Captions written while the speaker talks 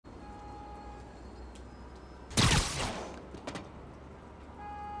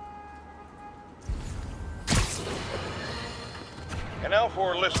And now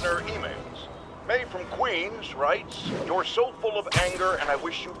for listener emails. May from Queens writes, "You're so full of anger and I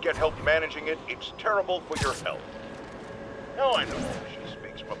wish you'd get help managing it. It's terrible for your health." Now I know she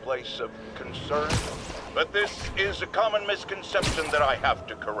speaks from a place of concern, but this is a common misconception that I have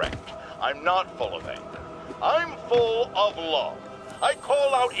to correct. I'm not full of anger. I'm full of love. I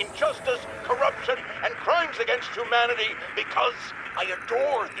call out injustice, corruption, and crimes against humanity because I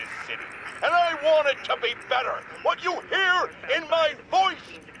adore this city. And I want it to be better. What you hear in my voice,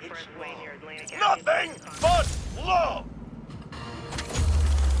 it's nothing but love.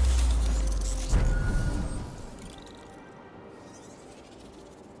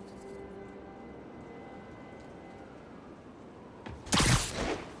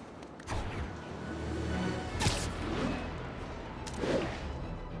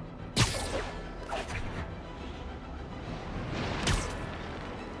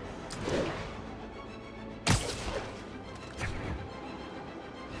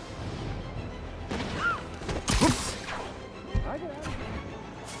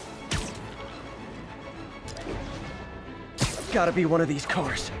 Gotta be one of these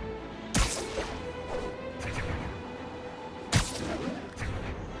cars.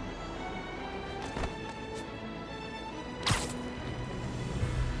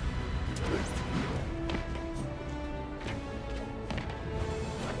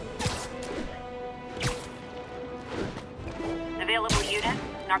 Available unit,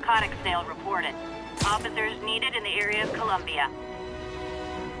 narcotics sale reported. Officers needed in the area of Columbia.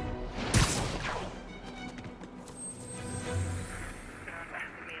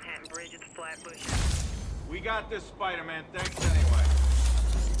 We got this, Spider-Man. Thanks anyway.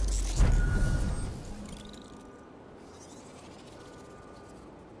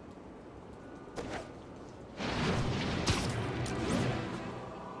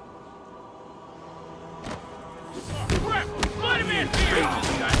 Spider-Man!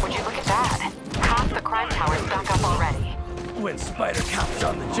 Would you look at that? Half the crime tower's back up already. When Spider Cop's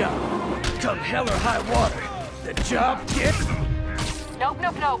on the job, come hell or high water, the job gets... Nope.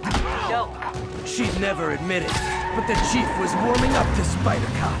 She'd never admit it, but the chief was warming up to Spider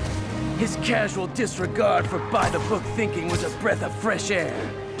Cop. His casual disregard for by-the-book thinking was a breath of fresh air.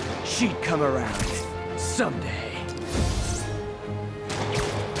 She'd come around someday.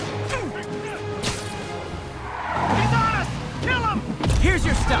 He's on us! Kill him! Here's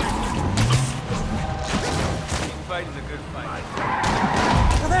your stuff. Fighting's a good fight.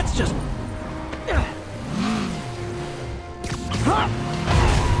 Well, that's just...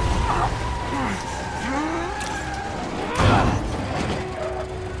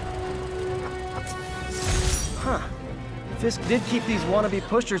 Huh. Fisk did keep these wannabe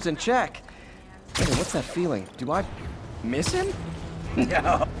pushers in check. Hey, what's that feeling? Do I miss him?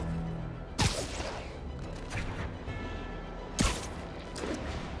 No.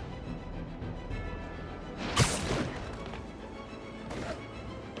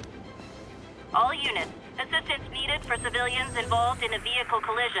 All units, assistance needed for civilians involved in a vehicle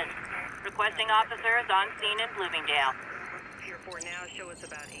collision. Requesting officers on scene in Bloomingdale. Tier 4 now, show us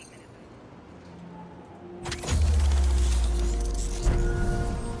about 8 minutes.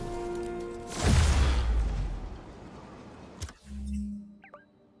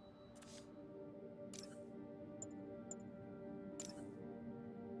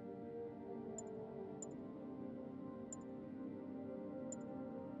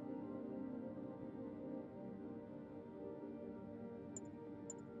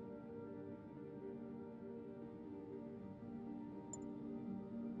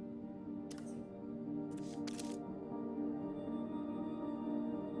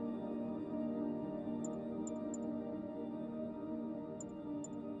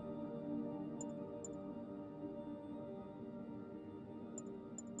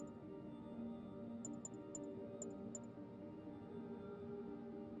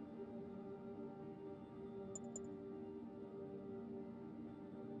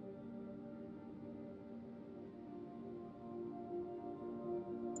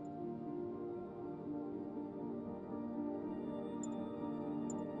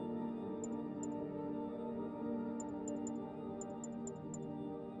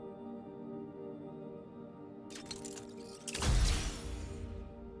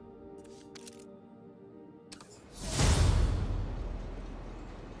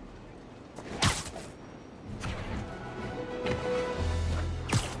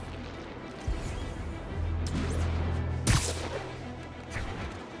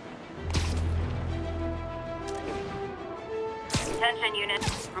 Attention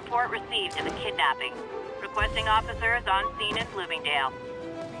units, report received of a kidnapping. Requesting officers on scene in Bloomingdale.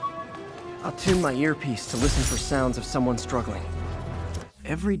 I'll tune my earpiece to listen for sounds of someone struggling.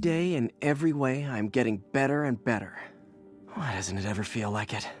 Every day, in every way, I'm getting better and better. Why doesn't it ever feel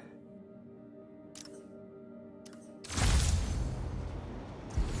like it?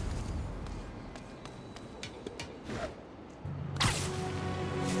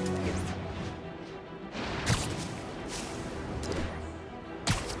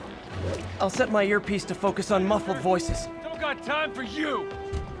 I'll set my earpiece to focus on muffled voices. Don't got time for you!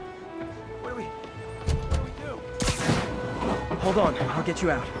 What do we do? Hold on, I'll get you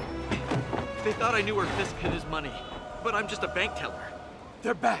out. They thought I knew where Fisk hid his money, but I'm just a bank teller.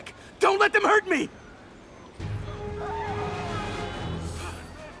 They're back! Don't let them hurt me!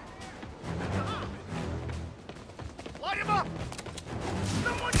 Light him up!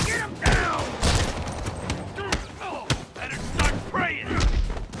 Someone get him down! Oh, better start praying!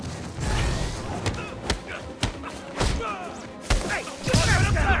 Hey, get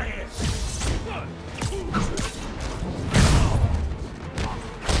him out of here!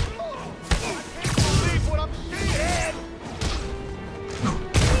 I can't believe what I'm seeing!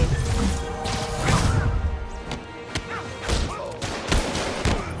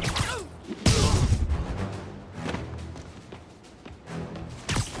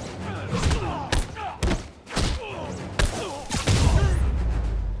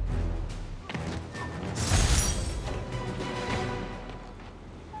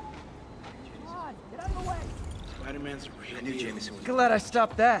 Spider-Man's a real deal. Jameson was Glad I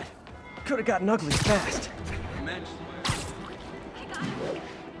stopped that. Could have gotten ugly fast.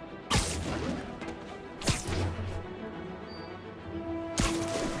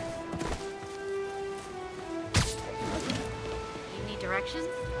 You need directions?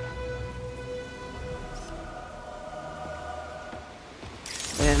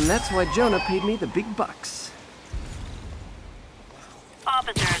 And that's why Jonah paid me the big bucks.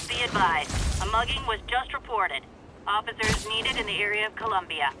 Officers, be advised. A mugging was just reported. Officers needed in the area of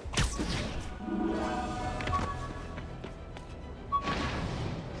Columbia.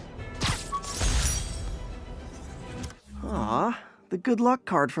 Aw, the good luck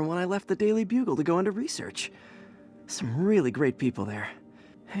card from when I left the Daily Bugle to go into research. Some really great people there.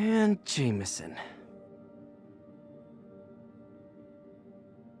 And Jameson.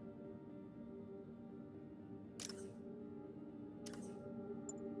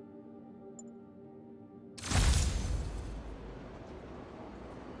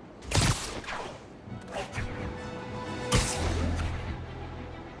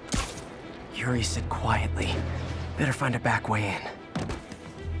 Yuri said quietly. Better find a back way in.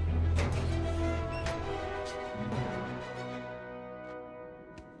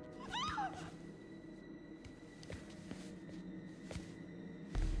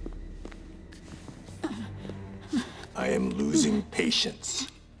 I am losing patience.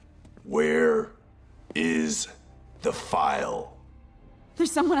 Where is the file?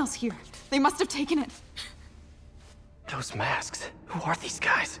 There's someone else here. They must have taken it. Those masks. Who are these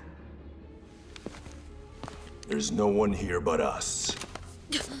guys? There's no one here but us.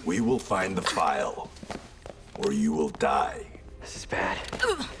 We will find the file, or you will die. This is bad.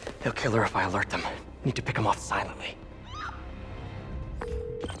 They'll kill her if I alert them. Need to pick them off silently.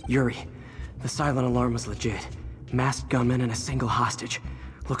 Yuri, the silent alarm was legit. Masked gunmen and a single hostage.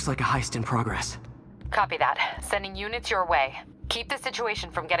 Looks like a heist in progress. Copy that. Sending units your way. Keep the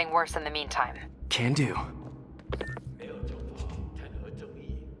situation from getting worse in the meantime. Can do.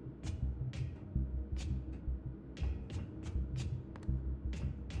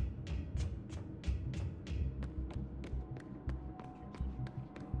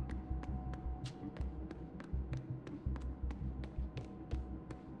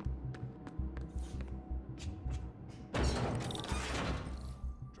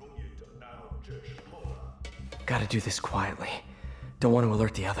 Gotta do this quietly. Don't want to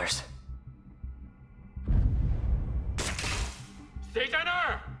alert the others. 谁在那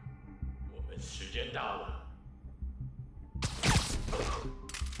儿？我们时间到了。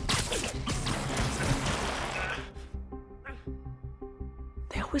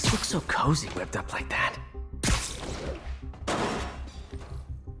 They always look so cozy whipped up like that.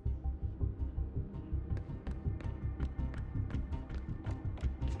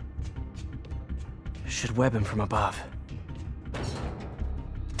 Should web him from above.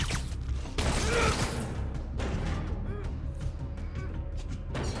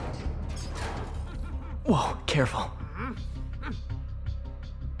 Whoa, careful.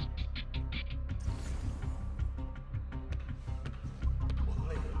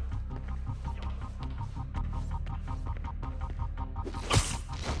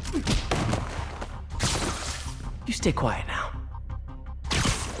 You stay quiet now.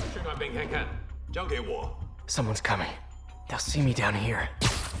 去那边看看，交给我。 Someone's coming. They'll see me down here.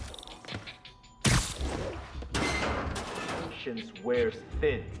 Patience wears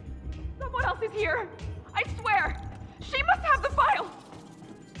thin. Someone else is here! I swear! She must have the file!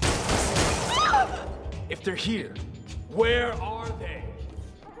 If they're here, where are they?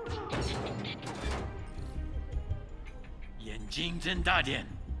 眼睛睁大点，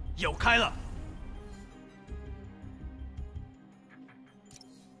有开了。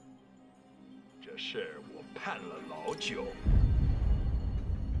这事我盼了老久。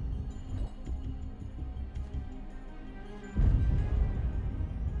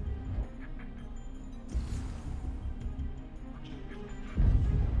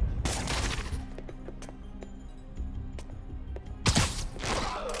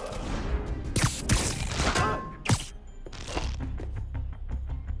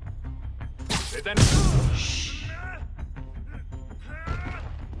谁在那？嘘。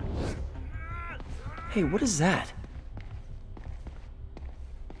Hey, what is that?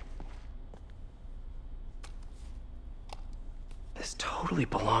 This totally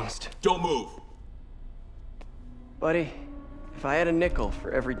belongs to... Don't move. Buddy, if I had a nickel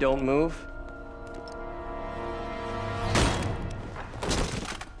for every don't move...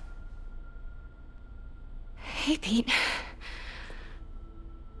 Hey, Pete.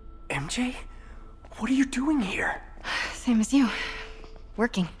 MJ? What are you doing here? Same as you.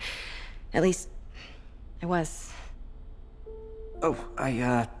 Working. At least, I was. Oh,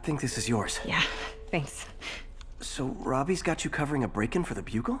 I think this is yours. Yeah, thanks. So, Robbie's got you covering a break-in for the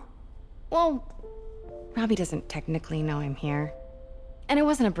Bugle? Well, Robbie doesn't technically know I'm here. And it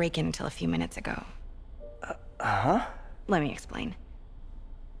wasn't a break-in until a few minutes ago. Uh-huh? Let me explain.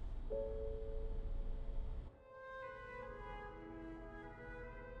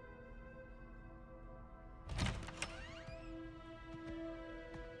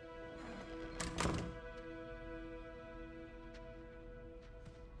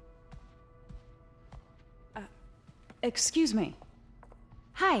 Excuse me.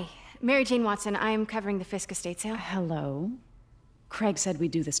 Hi, Mary Jane Watson. I'm covering the Fisk estate sale. Hello. Craig said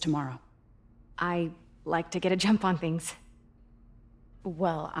we'd do this tomorrow. I like to get a jump on things.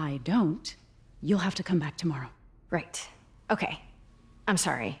 Well, I don't. You'll have to come back tomorrow. Right. Okay. I'm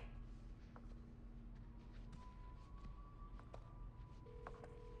sorry.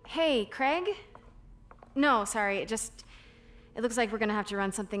 Hey, Craig? No, sorry. It looks like we're gonna have to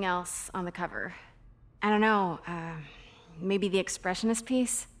run something else on the cover. I don't know, maybe the expressionist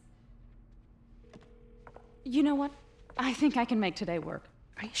piece? You know what? I think I can make today work.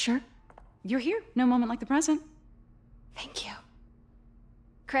 Are you sure? You're here. No moment like the present. Thank you.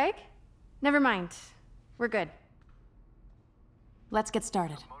 Craig? Never mind. We're good. Let's get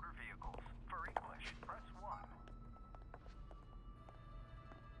started.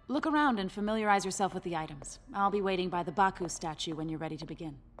 Look around and familiarize yourself with the items. I'll be waiting by the Baku statue when you're ready to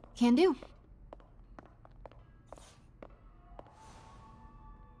begin. Can do.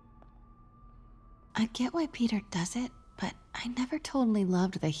 I get why Peter does it, but I never totally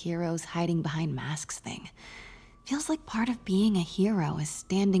loved the heroes hiding behind masks thing. Feels like part of being a hero is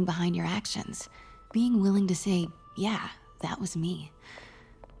standing behind your actions. Being willing to say, yeah, that was me.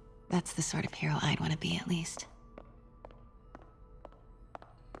 That's the sort of hero I'd want to be, at least.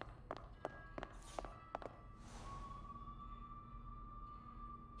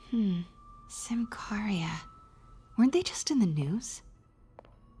 Simcaria. Weren't they just in the news?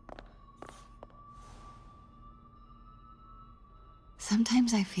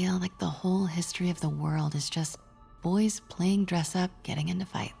 Sometimes I feel like the whole history of the world is just boys playing dress up, getting into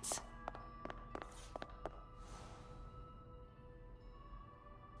fights.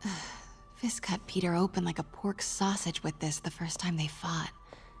 Fisk cut Peter open like a pork sausage with this the first time they fought.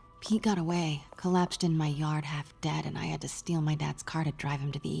 Pete got away, collapsed in my yard half dead, and I had to steal my dad's car to drive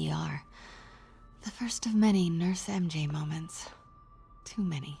him to the ER. The first of many Nurse MJ moments. Too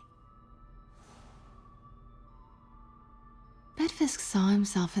many. Bet Fisk saw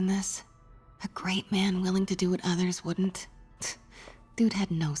himself in this. A great man willing to do what others wouldn't. Dude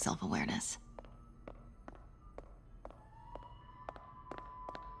had no self-awareness.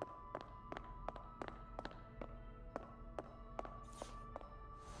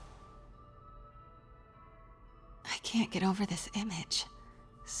 I can't get over this image.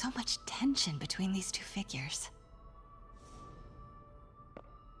 So much tension between these two figures.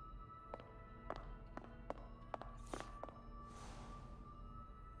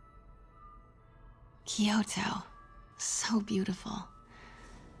 Kyoto. So beautiful.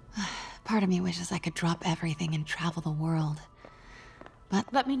 Part of me wishes I could drop everything and travel the world. But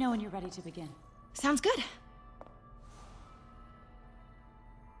let me know when you're ready to begin. Sounds good.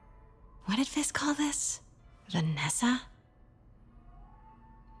 What did Fisk call this? Vanessa?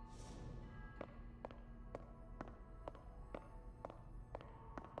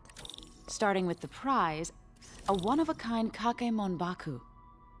 Starting with the prize, a one-of-a-kind Kakemon Baku.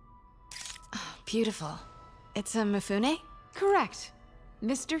 Oh, beautiful. It's a Mifune? Correct.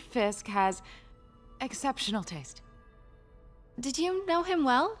 Mr. Fisk has exceptional taste. Did you know him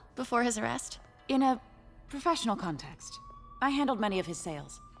well before his arrest? In a professional context. I handled many of his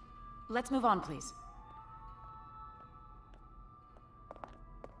sales. Let's move on, please.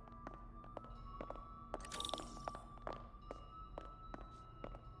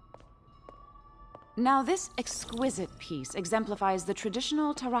 Now, this exquisite piece exemplifies the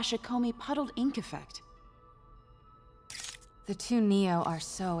traditional Tarashikomi puddled ink effect. The two Neo are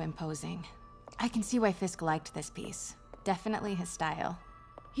so imposing. I can see why Fisk liked this piece. Definitely his style.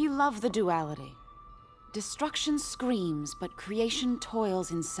 He loved the duality. Destruction screams, but creation toils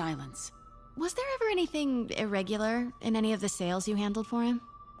in silence. Was there ever anything irregular in any of the sales you handled for him?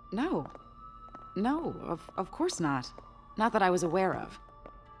 No. No, of course not. Not that I was aware of.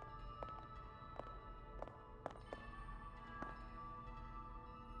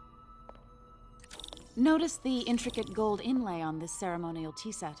 Notice the intricate gold inlay on this ceremonial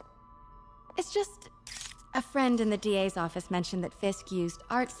tea set. It's just... a friend in the DA's office mentioned that Fisk used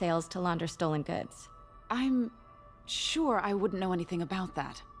art sales to launder stolen goods. I'm sure I wouldn't know anything about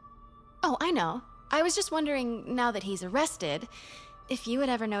that. Oh, I know. I was just wondering, now that he's arrested, if you had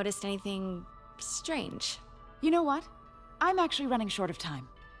ever noticed anything strange. You know what? I'm actually running short of time.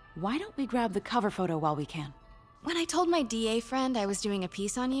 Why don't we grab the cover photo while we can? When I told my DA friend I was doing a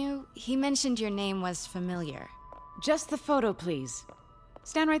piece on you, he mentioned your name was familiar. Just the photo, please.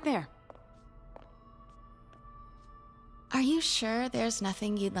 Stand right there. Are you sure there's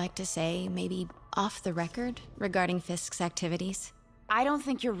nothing you'd like to say, maybe off the record, regarding Fisk's activities? I don't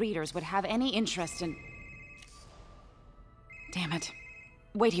think your readers would have any interest in... Damn it.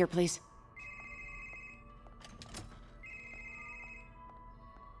 Wait here, please.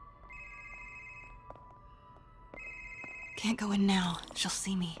 Can't go in now. She'll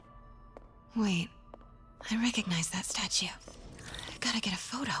see me. Wait. I recognize that statue. I gotta get a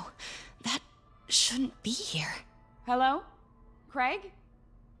photo. That shouldn't be here. Hello? Craig?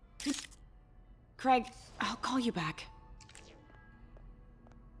 Craig, I'll call you back.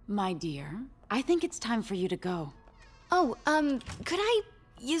 My dear, I think it's time for you to go. Oh, could I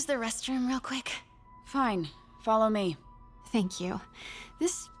use the restroom real quick? Fine. Follow me. Thank you.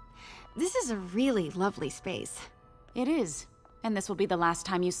 This is a really lovely space. It is. And this will be the last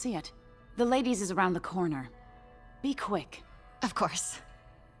time you see it. The ladies is around the corner. Be quick. Of course.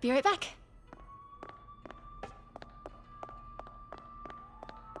 Be right back.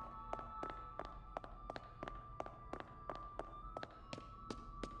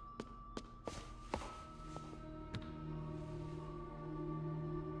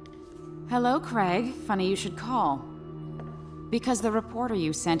 Hello, Craig. Funny you should call. Because the reporter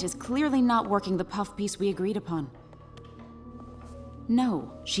you sent is clearly not working the puff piece we agreed upon.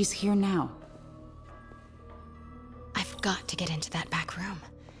 No, she's here now. I've got to get into that back room.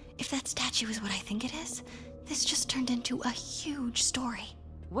 If that statue is what I think it is, this just turned into a huge story.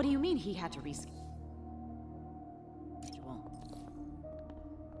 What do you mean he had to reschedule?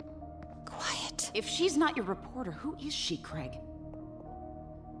 Quiet. If she's not your reporter, who is she, Craig?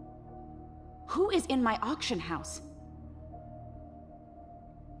 Who is in my auction house?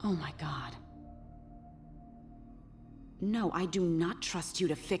 Oh my God. No, I do not trust you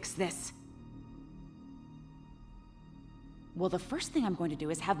to fix this. Well, the first thing I'm going to do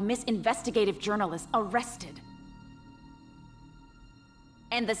is have Miss Investigative Journalist arrested.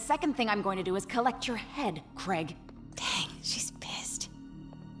 And the second thing I'm going to do is collect your head, Craig. Dang, she's pissed.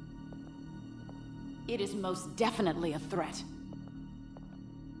 It is most definitely a threat.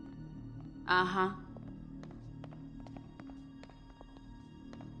 Uh-huh.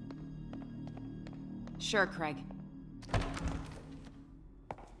 Sure, Craig.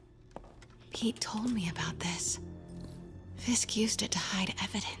 Pete told me about this. Fisk used it to hide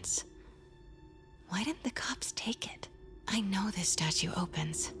evidence. Why didn't the cops take it? I know this statue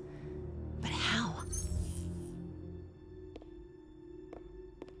opens, but how?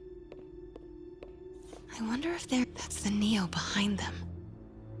 I wonder if that's the Neo behind them.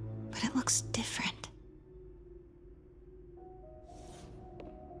 But it looks different.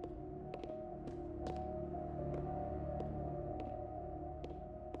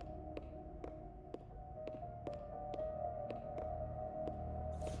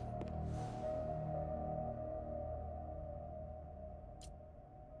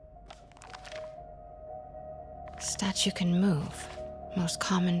 Statue can move. Most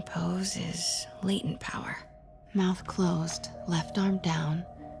common pose is latent power. Mouth closed, left arm down,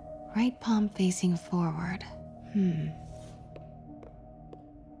 right palm facing forward.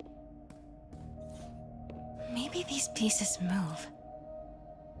 Maybe these pieces move.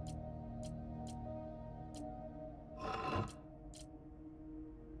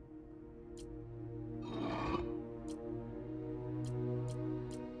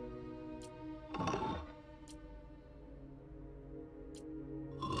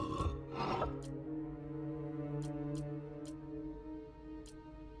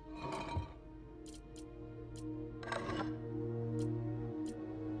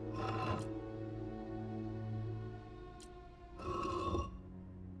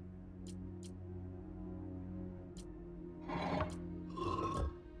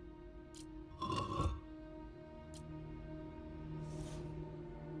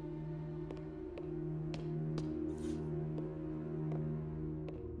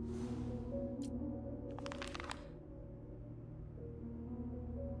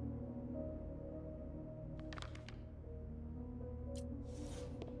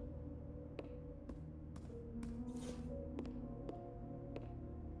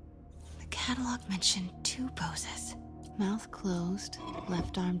 Catalog mentioned 2 poses. Mouth closed,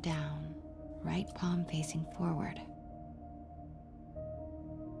 left arm down, right palm facing forward.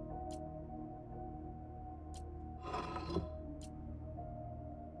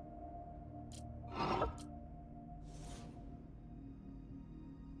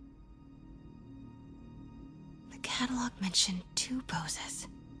 The catalog mentioned 2 poses.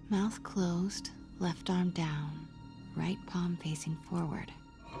 Mouth closed, left arm down, right palm facing forward.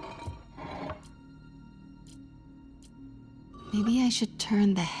 Maybe I should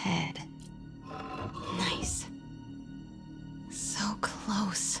turn the head. Nice. So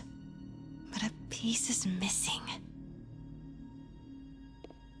close. But a piece is missing.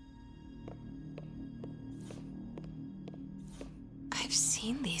 I've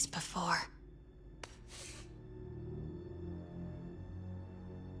seen these before.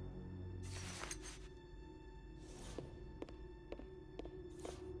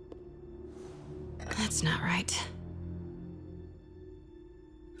 That's not right.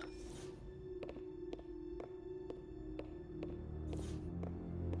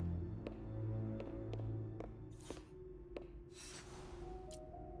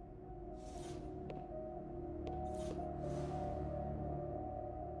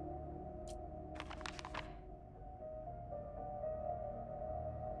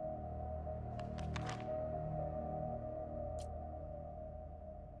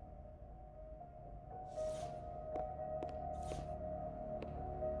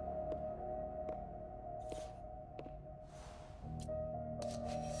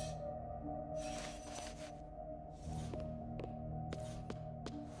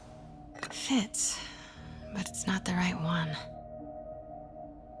 Fits, but it's not the right one.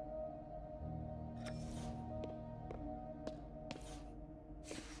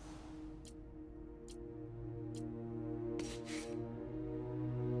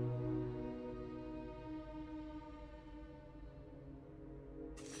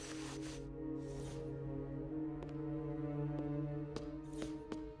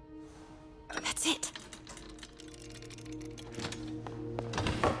 That's it.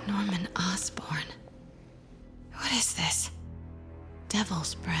 What is this?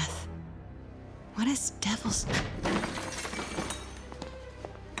 Devil's breath. What is devil's...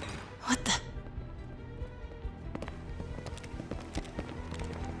 What the...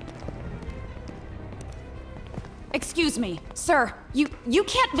 Excuse me, sir. You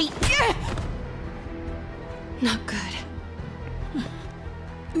can't be... Not good.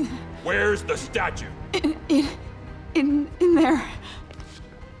 Where's the statue? In there.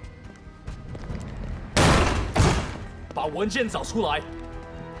 把文件找出来。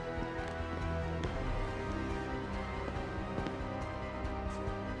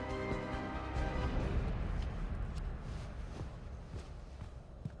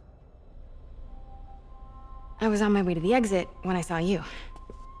I was on my way to the exit when I saw you.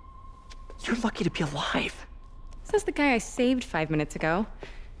 You're lucky to be alive. Says the guy I saved 5 minutes ago.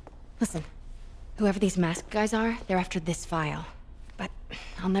 Listen, whoever these masked guys are, they're after this file. But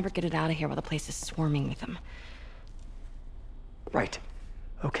I'll never get it out of here while the place is swarming with them. Right.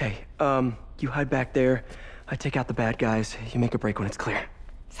 Okay, you hide back there. I take out the bad guys. You make a break when it's clear.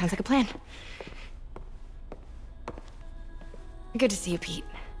 Sounds like a plan. Good to see you, Pete.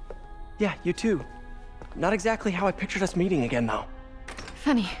 Yeah, you too. Not exactly how I pictured us meeting again, though.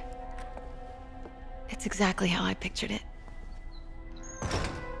 Funny. It's exactly how I pictured it.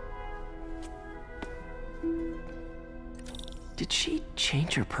 Did she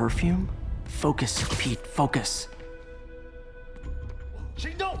change her perfume? Focus, Pete, focus.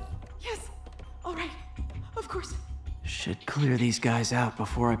 行动！ Yes. All right. Of course. Should clear these guys out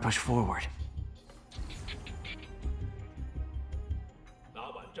before I push forward.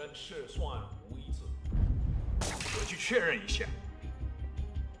 确认一下。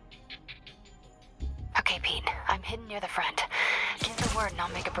 Okay, Pete. I'm hidden near the front. Give the word and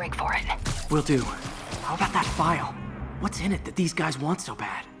I'll make a break for it. Will do. How about that file? What's in it that these guys want so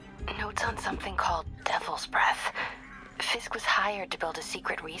bad? Notes on something called Devil's Breath. Fisk was hired to build a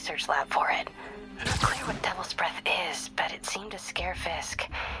secret research lab for it. Not clear what Devil's Breath is, but it seemed to scare Fisk.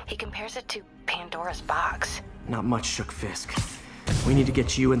 He compares it to Pandora's box. Not much shook Fisk. We need to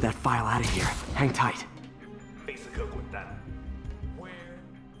get you and that file out of here. Hang tight. 贝斯克滚蛋 Where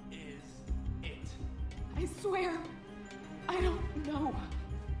is it? I swear, I don't know.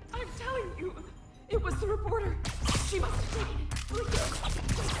 I'm telling you, it was the reporter. She must have taken it.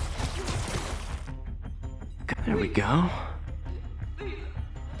 There we go.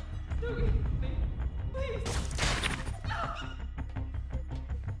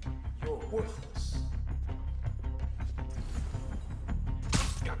 You're worthless.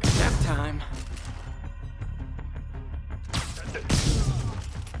 Nap time.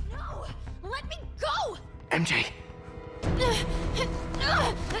 No! Let me go! MJ.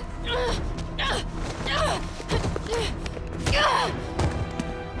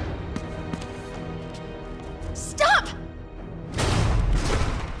 Stop!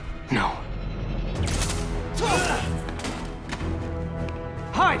 No.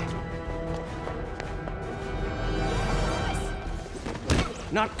 Hide!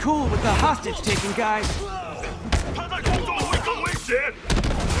 Not cool with the hostage-taking guys. 他在空中会更危险。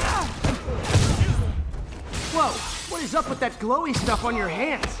 Whoa, what is up with that glowy stuff on your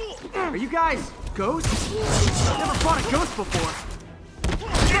hands? Are you guys ghosts? Never fought a ghost before.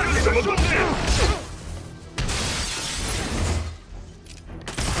 这是什么东西？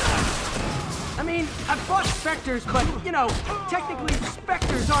 I mean, I've fought specters, but, you know, technically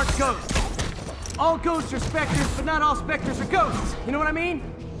specters aren't ghosts. All ghosts are specters, but not all specters are ghosts. You know what I mean?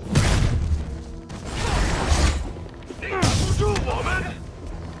 你挡不住我们。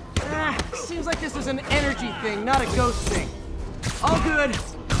 Seems like this is an energy thing, not a ghost thing. All good.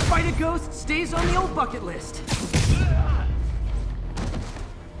 Fight a ghost stays on the old bucket list.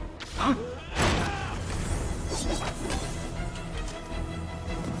 Huh?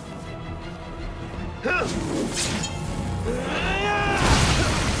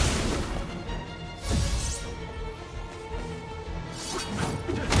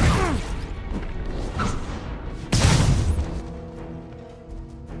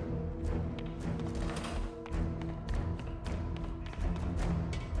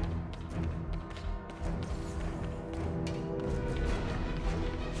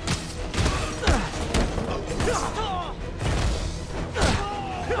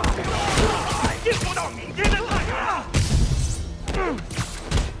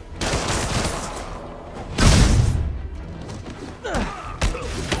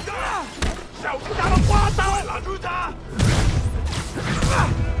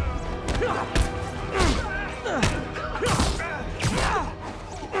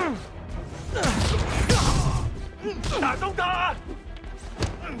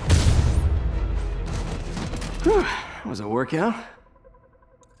 Was a workout?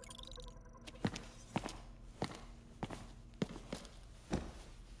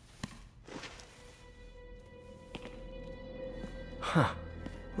 Huh.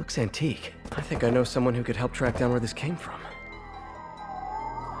 Looks antique. I think I know someone who could help track down where this came from.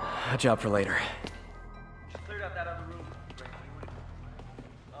 A job for later. Cleared out that other room.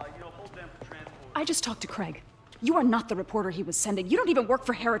 Hold them for transport. I just talked to Craig. You are not the reporter he was sending. You don't even work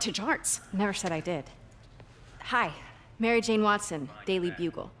for Heritage Arts. Never said I did. Hi, Mary Jane Watson, Daily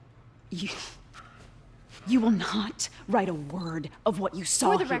Bugle. You will not write a word of what you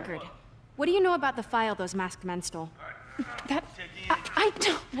saw For the here. record, what do you know about the file those masked men stole? I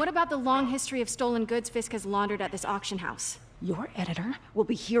don't... What about the long history of stolen goods Fisk has laundered at this auction house? Your editor will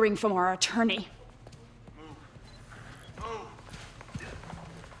be hearing from our attorney. We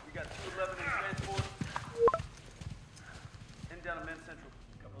got 211 in transport. Heading down to Men's Central.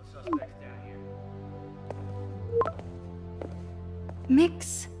 Couple of suspects down here.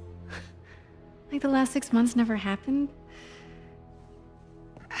 Mix? Like the last 6 months never happened?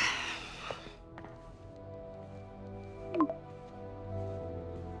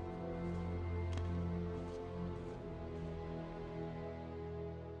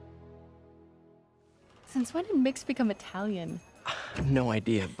 Since when did Mix become Italian? No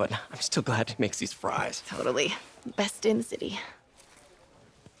idea, but I'm still glad he makes these fries. Totally. Best in the city.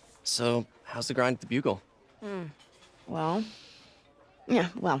 So, how's the grind at the Bugle? Well,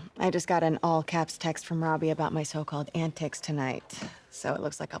 I just got an all-caps text from Robbie about my so-called antics tonight. So it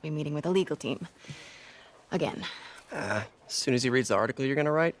looks like I'll be meeting with the legal team. Again. As soon as he reads the article you're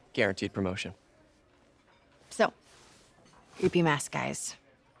gonna write, guaranteed promotion. So, Creepy mask guys.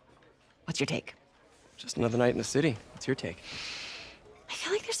 What's your take? Just another night in the city. What's your take? I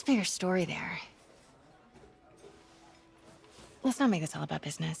feel like there's a bigger story there. Let's not make this all about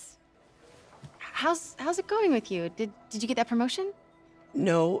business. How's it going with you? Did you get that promotion?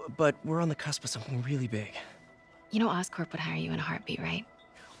 No, but we're on the cusp of something really big. You know Oscorp would hire you in a heartbeat, right?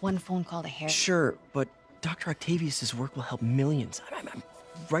 One phone call to Harry. Sure, but Dr. Octavius's work will help millions. I'm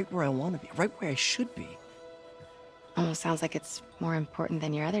right where I want to be, right where I should be. Almost sounds like it's more important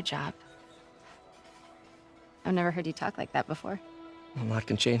than your other job. I've never heard you talk like that before. A lot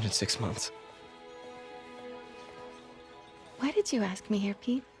can change in 6 months. Why did you ask me here,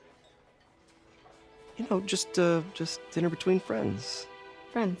 Pete? You know, just dinner between friends.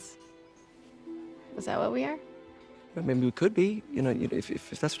 Friends. Is that what we are? Well, maybe we could be, you know, if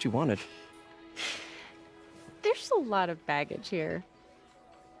that's what you wanted. There's a lot of baggage here.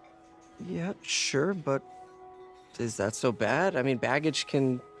 Yeah, sure, but is that so bad? I mean, baggage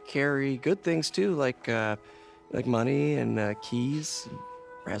can carry good things too, like money and keys, and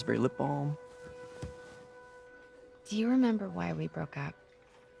raspberry lip balm. Do you remember why we broke up?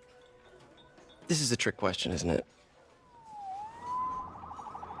 This is a trick question, isn't it?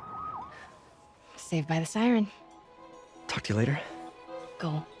 Saved by the siren. Talk to you later.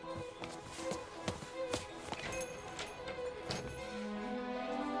 Go.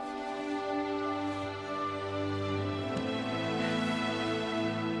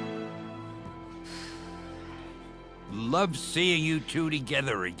 Love seeing you two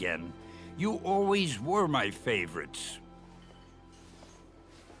together again. You always were my favorites.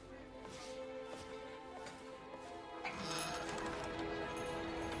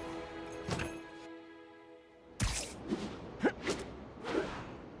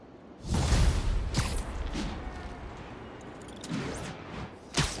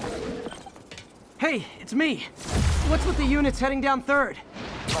 Hey, it's me. What's with the units heading down 3rd?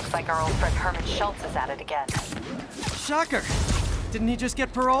 Looks like our old friend Herman Schultz is at it again. Shocker. Didn't he just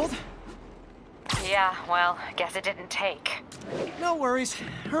get paroled? Yeah, well, guess it didn't take. No worries.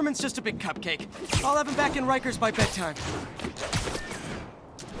 Herman's just a big cupcake. I'll have him back in Rikers by bedtime.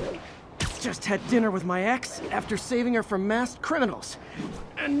 Just had dinner with my ex after saving her from masked criminals.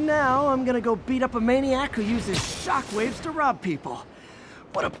 And now I'm gonna go beat up a maniac who uses shockwaves to rob people.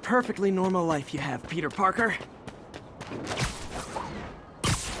 What a perfectly normal life you have, Peter Parker.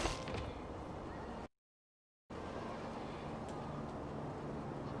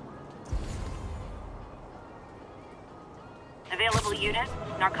 Available units,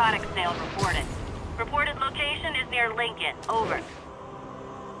 narcotics sale reported. Reported location is near Lincoln. Over.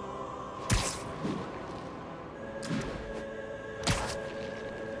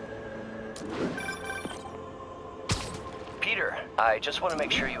 Peter, I just want to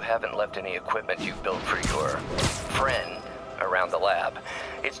make sure you haven't left any equipment you've built for your friend around the lab.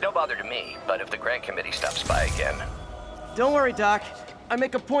 It's no bother to me, but if the grant committee stops by again... Don't worry, Doc. I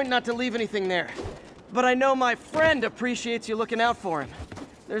make a point not to leave anything there. But I know my friend appreciates you looking out for him.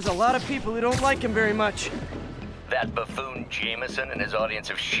 There's a lot of people who don't like him very much. That buffoon Jameson and his audience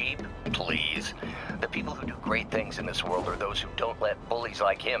of sheep? Please. The people who do great things in this world are those who don't let bullies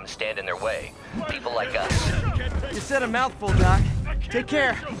like him stand in their way. People like us. You said a mouthful, Doc. Take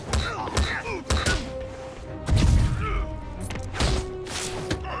care.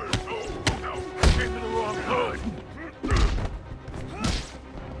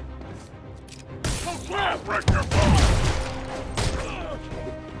 Break your phone!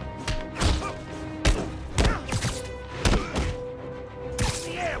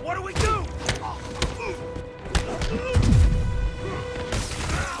 Yeah, what do we do?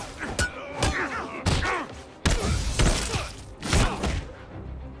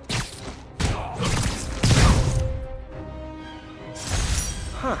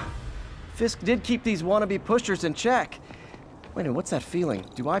 Huh. Fisk did keep these wannabe pushers in check. Wait a minute, what's that feeling?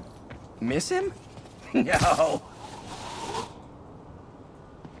 Do I miss him? No.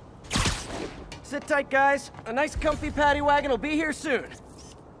 Sit tight, guys. A nice comfy paddy wagon will be here soon.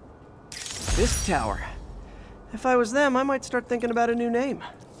 This tower. If I was them, I might start thinking about a new name.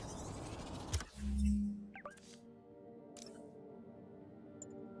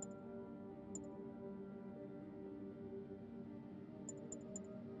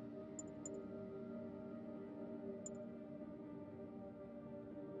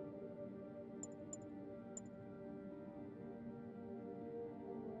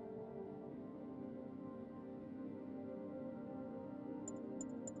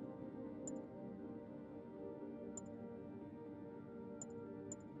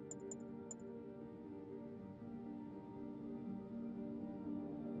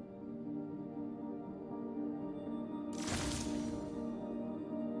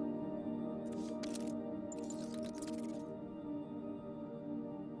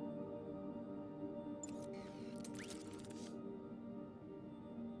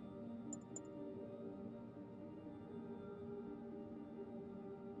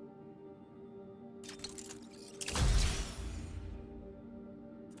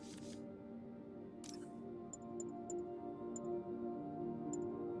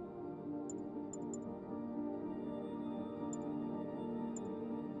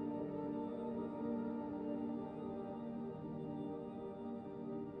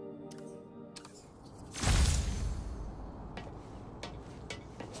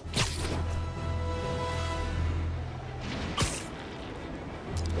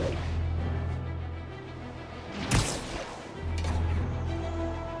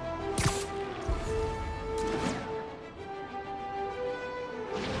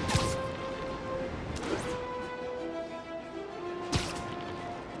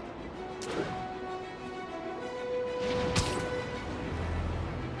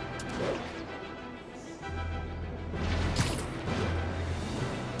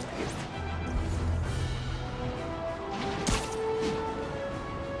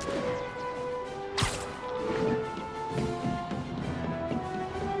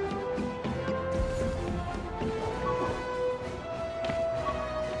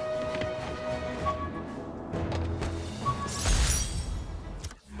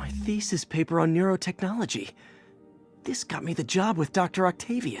 thesis paper on neurotechnology. This got me the job with Dr.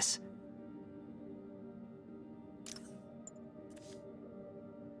 Octavius.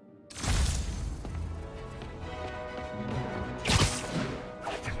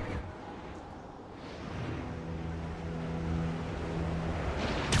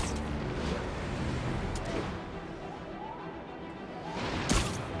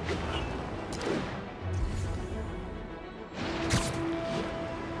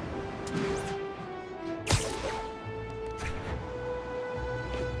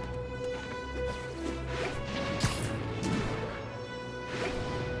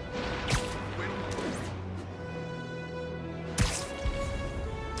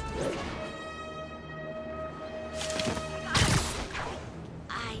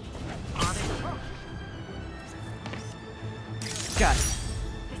 Got it.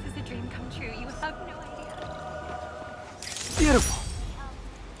 This is a dream come true. You have no idea. Beautiful.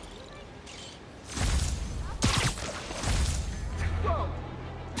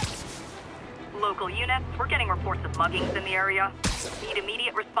 Local units, we're getting reports of muggings in the area. Need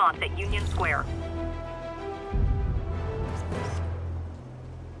immediate response at Union Square.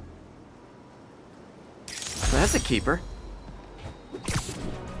 That's a keeper.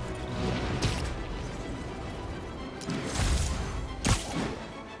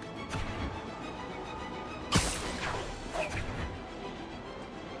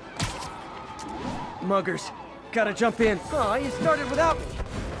 Muggers, gotta jump in. Aw, you started without me.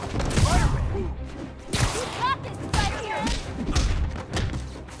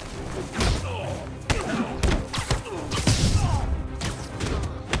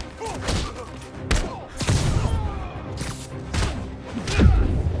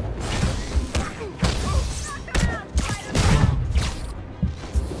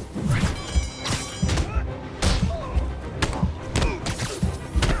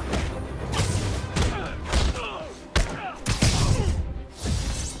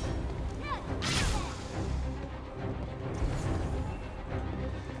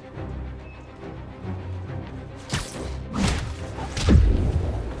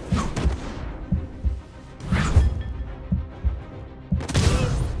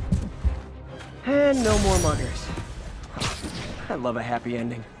 And no more muggers. I love a happy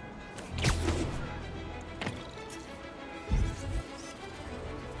ending.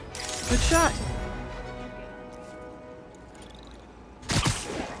 Good shot.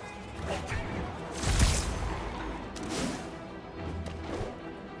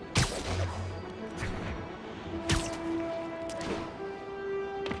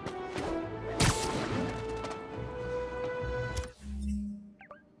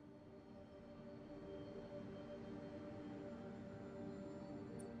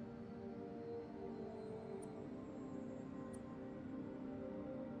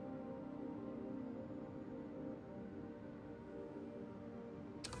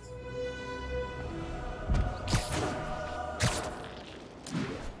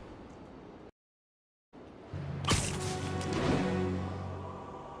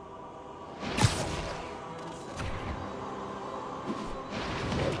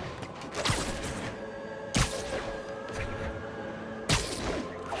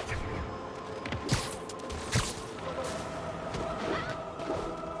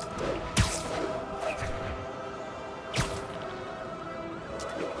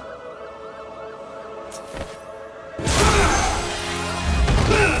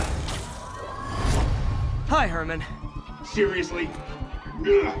 Hi, Herman. Seriously?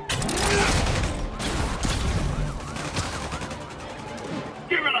 Give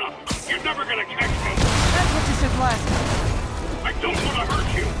it up! You're never gonna catch me! That's what you said last time. I don't want to hurt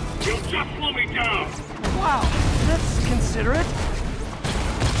you! You'll just slow me down! Wow, that's considerate.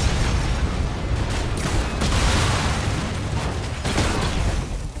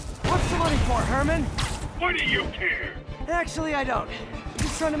 What's the money for, Herman? Why do you care? Actually, I don't.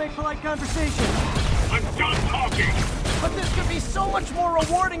 Just trying to make polite conversation. I'm done talking! But this could be so much more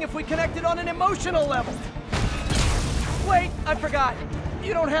rewarding if we connected on an emotional level. Wait, I forgot.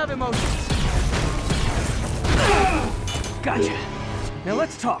 You don't have emotions. Gotcha. Now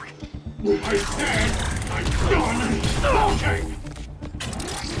let's talk. I said I'm done talking!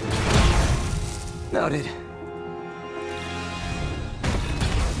 Noted.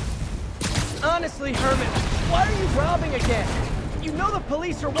 Honestly, Herman, why are you robbing again? You know the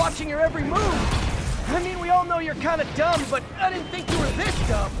police are watching your every move. I mean, we all know you're kind of dumb, but I didn't think you were this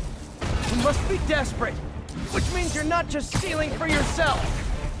dumb. You must be desperate, which means you're not just stealing for yourself.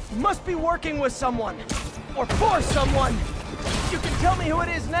 You must be working with someone, or for someone. You can tell me who it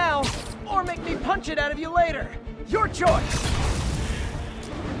is now, or make me punch it out of you later. Your choice.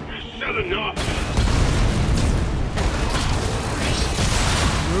 said enough!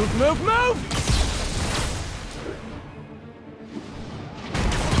 Move, move, move!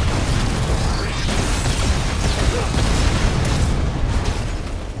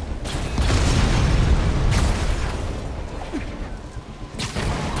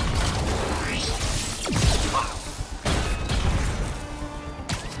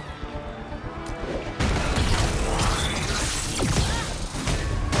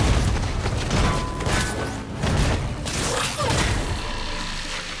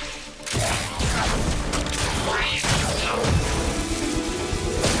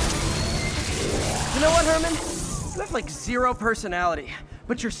 You know what, Herman? You have like zero personality,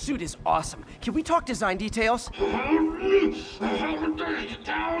 but your suit is awesome. Can we talk design details?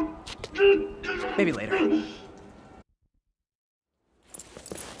 Maybe later.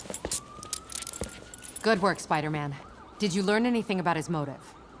 Good work, Spider-Man. Did you learn anything about his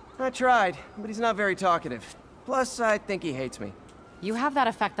motive? I tried, but he's not very talkative. Plus, I think he hates me. You have that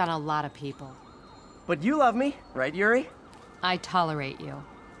effect on a lot of people. But you love me, right, Yuri? I tolerate you.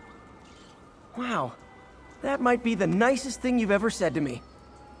 Wow. That might be the nicest thing you've ever said to me.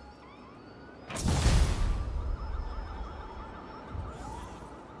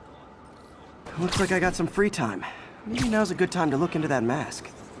 Looks like I got some free time. Maybe now's a good time to look into that mask.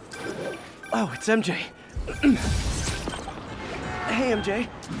 Oh, it's MJ. Hey, MJ.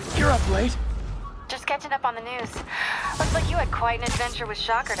 You're up late. Just catching up on the news. Looks like you had quite an adventure with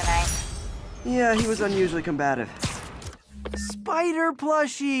Shocker tonight. Yeah, he was unusually combative. Spider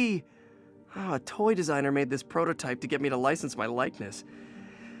plushie! Oh, a toy designer made this prototype to get me to license my likeness.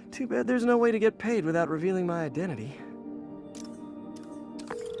 Too bad there's no way to get paid without revealing my identity.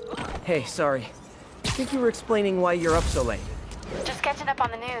 Hey, sorry. I think you were explaining why you're up so late. Just catching up on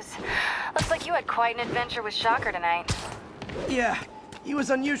the news. Looks like you had quite an adventure with Shocker tonight. Yeah, he was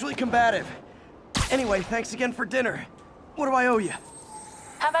unusually combative. Anyway, thanks again for dinner. What do I owe you?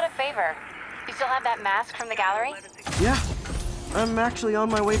 How about a favor? You still have that mask from the gallery? Yeah. I'm actually on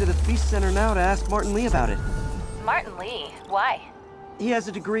my way to the Feast Center now to ask Martin Lee about it. Martin Lee? Why? He has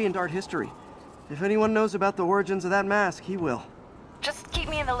a degree in art history. If anyone knows about the origins of that mask, he will. Just keep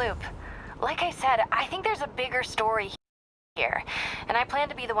me in the loop. Like I said, I think there's a bigger story here, and I plan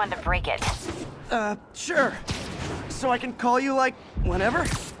to be the one to break it. Sure. So I can call you, like, whenever?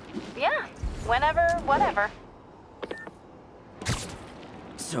 Yeah, whenever, whatever.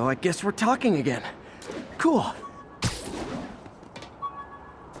 So I guess we're talking again. Cool.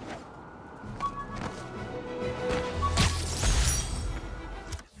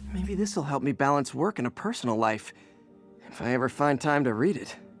 Maybe this'll help me balance work and a personal life, if I ever find time to read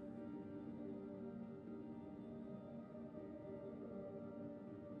it.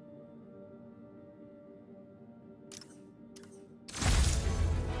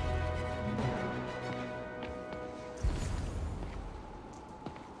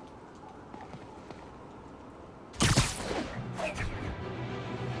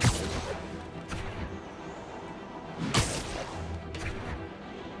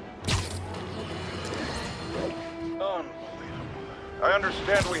 I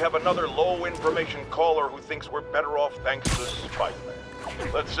understand we have another low-information caller who thinks we're better off thanks to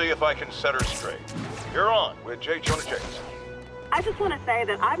Spider-Man. Let's see if I can set her straight. You're on with J. Jonah Jameson. I just want to say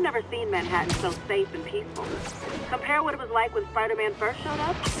that I've never seen Manhattan so safe and peaceful. Compare what it was like when Spider-Man first showed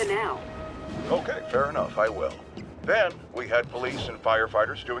up to now. Okay, fair enough, I will. Then, we had police and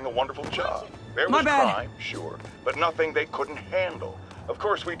firefighters doing a wonderful job. There was crime, sure, but nothing they couldn't handle. Of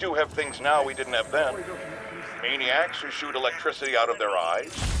course, we do have things now we didn't have then. Maniacs who shoot electricity out of their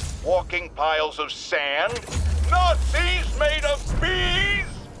eyes, walking piles of sand, Nazis made of bees!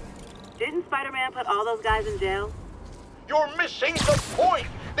 Didn't Spider-Man put all those guys in jail? You're missing the point!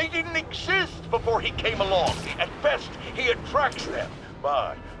 They didn't exist before he came along. At best, he attracts them.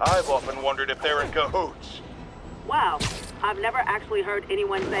 But I've often wondered if they're in cahoots. Wow, I've never actually heard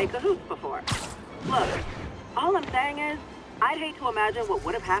anyone say cahoots before. Look, all I'm saying is, I'd hate to imagine what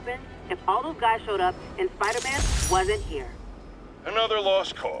would have happened if all those guys showed up and Spider-Man wasn't here. Another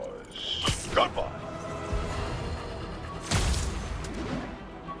lost cause. Goodbye.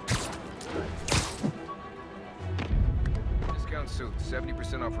 Discount suit,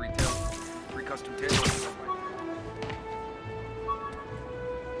 70% off retail. Free custom tailors.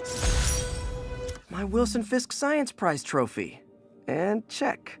 My Wilson Fisk Science Prize trophy. And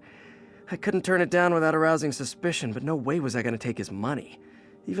check. I couldn't turn it down without arousing suspicion, but no way was I gonna take his money.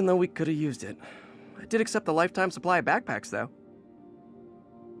 Even though we could have used it. I did accept the lifetime supply of backpacks, though.